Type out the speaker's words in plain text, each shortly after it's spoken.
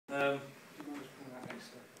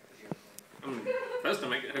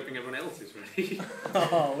is ready.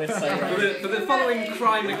 Oh, we're so ready. For the following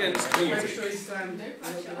crime against Make music. sure you stand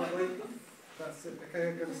that way. That's it. Okay,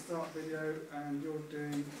 I'm going to start video and you're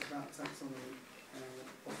doing that taxonomy.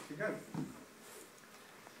 Off you go.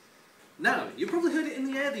 Now, you've probably heard it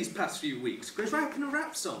in the air these past few weeks. Goes rap in a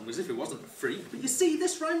rap song as if it wasn't free. But you see,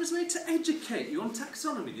 this rhyme was made to educate you on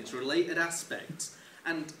taxonomy, its related aspects.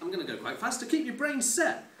 And I'm going to go quite fast to keep your brain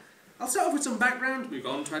set. I'll start off with some background, move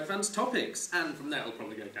on to advanced topics, and from there it'll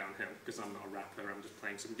probably go downhill, because I'm not a rapper, I'm just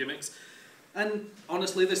playing some gimmicks. And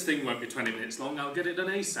honestly, this thing won't be 20 minutes long, I'll get it done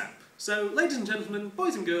ASAP. So, ladies and gentlemen,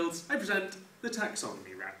 boys and girls, I present the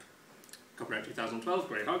Taxonomy Rap. Copyright 2012,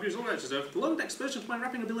 Grey Hargreaves, all rights reserved. Prolonged exposure to my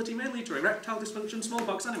rapping ability may lead to erectile dysfunction,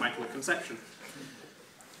 smallpox, and immaculate conception.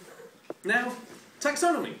 Now,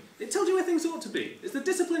 taxonomy. It tells you where things ought to be. It's the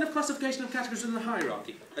discipline of classification of categories in the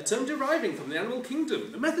hierarchy, a term deriving from the animal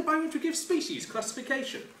kingdom, a method by which we give species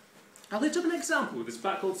classification. I'll hit up an example with this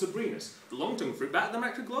bat called Sabrinus, the long-tongued fruit bat of the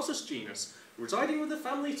Macroglossus genus, residing with the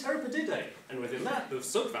family Pteropodidae, and within that, the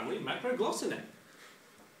subfamily Macroglossinae.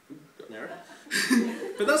 Got an error.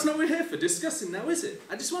 But that's not what we're here for discussing now, is it?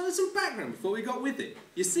 I just wanted some background before we got with it.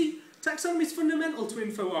 You see, taxonomy is fundamental to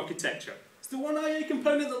info architecture. It's the one IA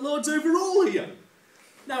component that lords over all here.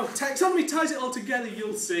 Now, taxonomy ties it all together,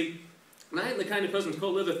 you'll see. And I ain't the kind of person to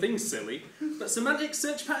call other things silly, but semantic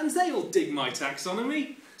search patterns, they all dig my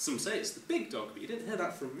taxonomy. Some say it's the big dog, but you didn't hear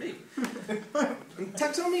that from me. And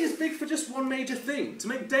taxonomy is big for just one major thing, to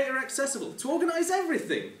make data accessible, to organise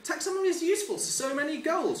everything. Taxonomy is useful to so many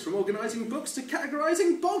goals, from organising books to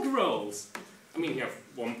categorising bog rolls. I mean, you have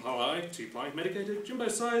 1-ply, 2-ply, medicated,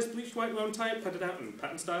 jumbo-sized, bleached white loan type, padded out and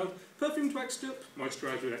pattern styled, perfumed waxed up,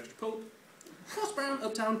 moisturised with extra pulp, Cross brown,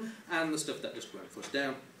 uptown, and the stuff that just won't flush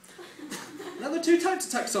down. Now there are two types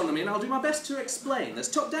of taxonomy, and I'll do my best to explain. There's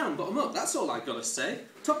top-down, bottom-up, that's all I've got to say.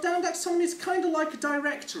 Top-down taxonomy is kind of like a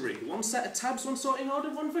directory. One set of tabs, one sorting order,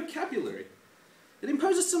 one vocabulary. It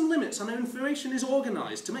imposes some limits on how information is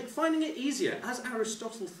organised to make finding it easier, as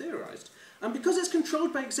Aristotle theorised. And because it's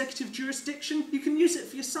controlled by executive jurisdiction, you can use it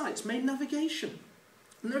for your site's main navigation.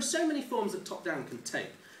 And there are so many forms that top-down can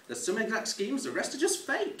take. There's some exact schemes, the rest are just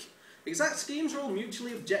fake. Exact schemes are all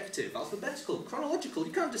mutually objective, alphabetical, chronological,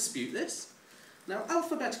 you can't dispute this. Now,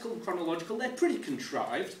 alphabetical and chronological, they're pretty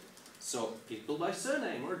contrived. Sort people by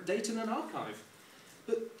surname or a date in an archive.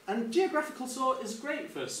 And geographical sort is great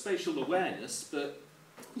for spatial awareness, but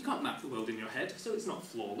you can't map the world in your head, so it's not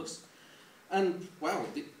flawless. And, wow,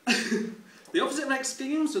 the opposite of X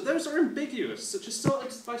schemes are those that are ambiguous, such as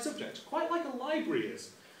sorted by subject, quite like a library is.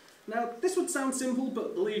 Now, this would sound simple,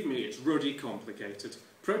 but believe me, it's ruddy complicated.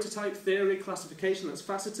 Prototype theory, classification that's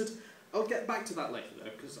faceted. I'll get back to that later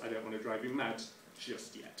though, because I don't want to drive you mad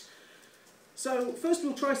just yet. So, first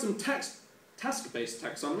we'll try some task-based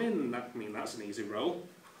taxonomy, and that's an easy role.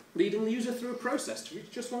 Leading the user through a process to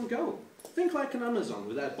reach just one goal. Think like an Amazon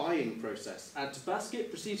with their buying process. Add to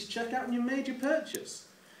basket, proceed to checkout, and you made your purchase.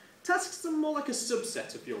 Tasks are more like a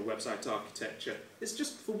subset of your website architecture. It's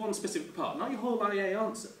just for one specific part, not your whole IA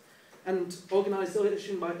answer. And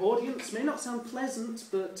organisation by audience may not sound pleasant,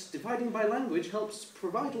 but dividing by language helps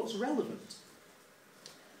provide what's relevant.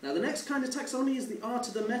 Now, the next kind of taxonomy is the art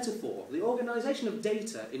of the metaphor, the organisation of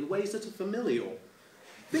data in ways that are familial.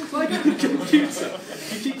 Think like a computer.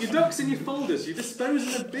 You keep your docs in your folders, you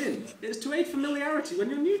dispose in a bin. It's to aid familiarity when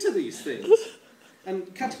you're new to these things. And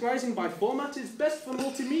categorising by format is best for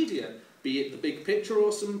multimedia, be it the big picture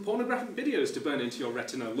or some pornographic videos to burn into your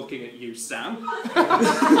retina looking at you, Sam.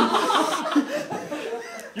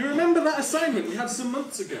 You remember that assignment we had some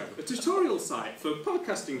months ago? A tutorial site for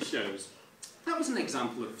podcasting shows. That was an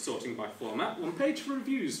example of sorting by format. One page for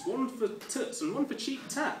reviews, one for tuts and one for cheap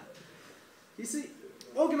tat. You see,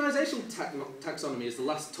 organisational taxonomy is the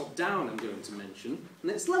last top-down I'm going to mention,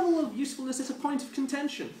 and its level of usefulness is a point of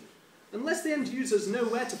contention. Unless the end users know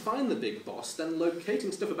where to find the big boss, then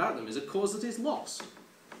locating stuff about them is a cause that is lost.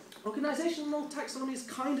 Organisational taxonomy is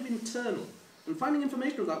kind of internal, and finding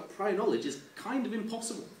information without prior knowledge is kind of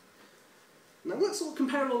impossible. Now let's all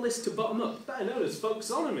compare our list to bottom-up, better known as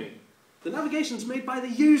folksonomy. The navigation's made by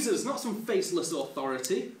the users, not some faceless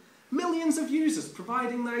authority. Millions of users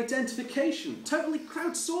providing their identification, totally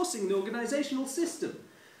crowdsourcing the organisational system.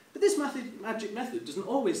 But this magic method doesn't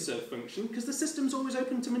always serve function because the system's always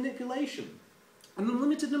open to manipulation. An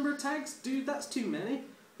unlimited number of tags? Dude, that's too many.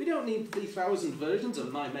 We don't need 3,000 versions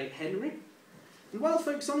of My Mate Henry. And while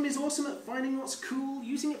folksonomy is awesome at finding what's cool,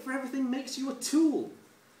 using it for everything makes you a tool.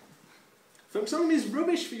 Folksonomy is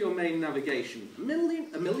rubbish for your main navigation. A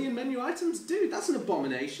million menu items? Dude, that's an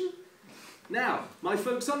abomination. Now, my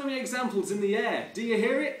folksonomy example's in the air. Do you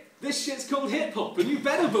hear it? This shit's called hip-hop, and you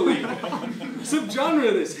better believe it. Subgenre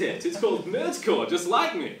of this hit, it's called nerdcore, just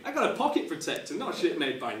like me. I got a pocket protector, not shit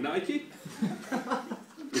made by Nike.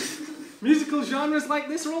 Musical genres like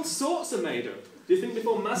this are all sorts of made up. Do you think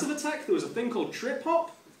before Massive Attack there was a thing called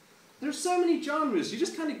trip-hop? There are so many genres, you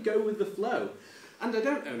just kind of go with the flow. And I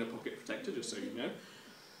don't own a pocket protector, just so you know.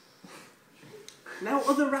 Now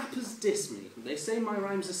other rappers diss me. They say my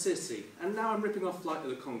rhymes are sissy, and now I'm ripping off Flight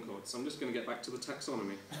of the Conchords, so I'm just going to get back to the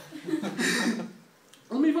taxonomy.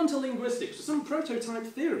 I'll move on to linguistics for some prototype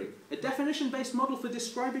theory, a definition-based model for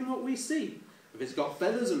describing what we see. If it's got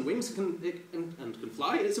feathers and wings and can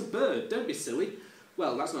fly, it's a bird, don't be silly.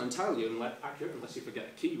 Well, that's not entirely accurate unless you forget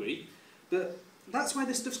a kiwi, but that's why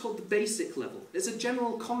this stuff's called the basic level. It's a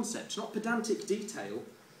general concept, not pedantic detail.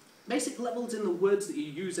 Basic level's in the words that you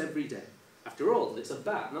use every day. After all, it's a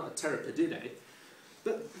bat, not a pteropodidae.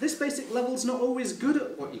 But this basic level's not always good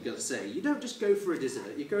at what you're going to say. You don't just go for a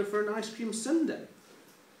dessert, you go for an ice cream sundae.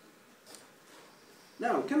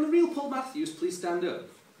 Now, can the real Paul Matthews please stand up?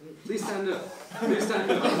 Please stand up. Please stand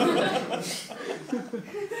up.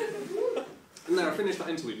 And there, I finished that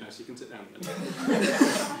interlude now, so you can sit down again.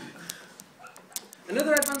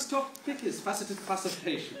 Another advanced topic is faceted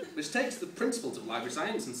classification, which takes the principles of library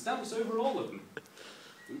science and stamps over all of them.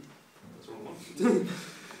 That's the wrong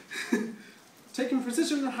one. Taking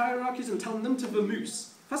precision and hierarchies and telling them to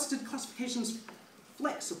vamoose. Faceted classification's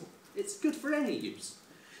flexible. It's good for any use.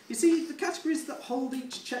 You see, the categories that hold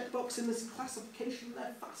each checkbox in this classification,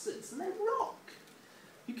 they're facets, and they rock.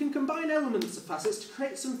 You can combine elements of facets to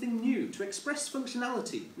create something new, to express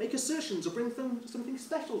functionality, make assertions, or bring something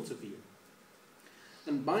special to view.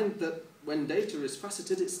 And mind that when data is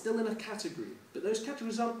faceted, it's still in a category, but those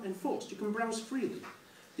categories aren't enforced. You can browse freely.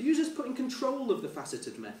 The user's put in control of the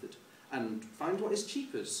faceted method, and find what is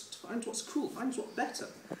cheapest, find what's cool, find what's better.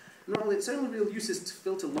 And while its only real use is to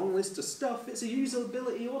filter long lists of stuff, it's a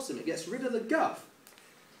usability awesome. It gets rid of the guff.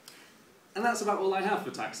 And that's about all I have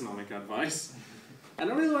for taxonomic advice.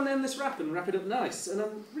 And I really want to end this rap and wrap it up nice. And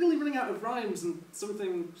I'm really running out of rhymes and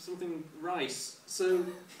something rice. So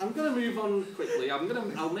I'm going to move on quickly.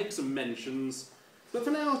 I'll make some mentions. But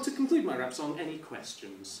for now, to conclude my rap song, any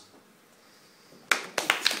questions?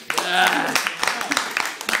 Yeah.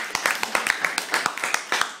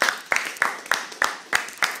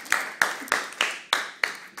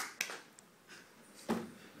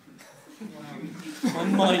 My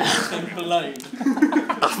mind has been blown.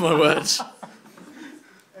 Oh my words.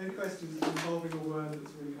 Any questions involving a word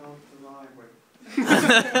that's really hard to rhyme with?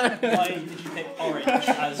 Why did you pick orange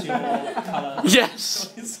as your colour?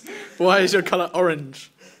 Yes! Why is your colour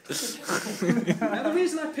orange? Now the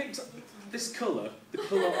reason I picked this colour, the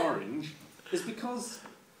colour orange, is because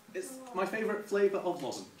it's my favourite flavour of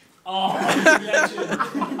lozenge. Oh, legend!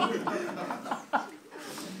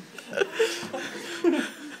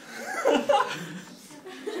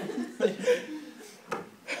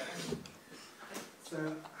 So,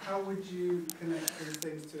 how would you connect these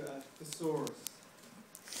things to a thesaurus?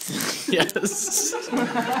 Yes. Come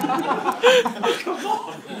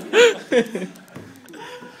on!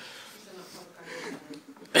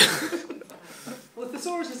 Well, the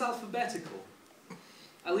thesaurus is alphabetical.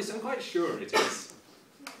 At least I'm quite sure it is.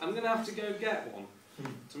 I'm going to have to go get one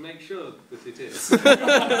to make sure that it is.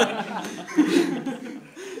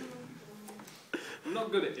 I'm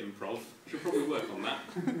not good at improv. Should probably work on that.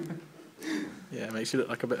 Yeah, it makes you look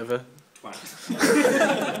like a bit of a Twat.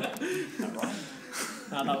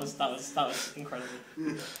 That was incredible.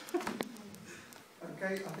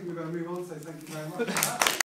 Okay, I think we're going to move on, so thank you very much for that.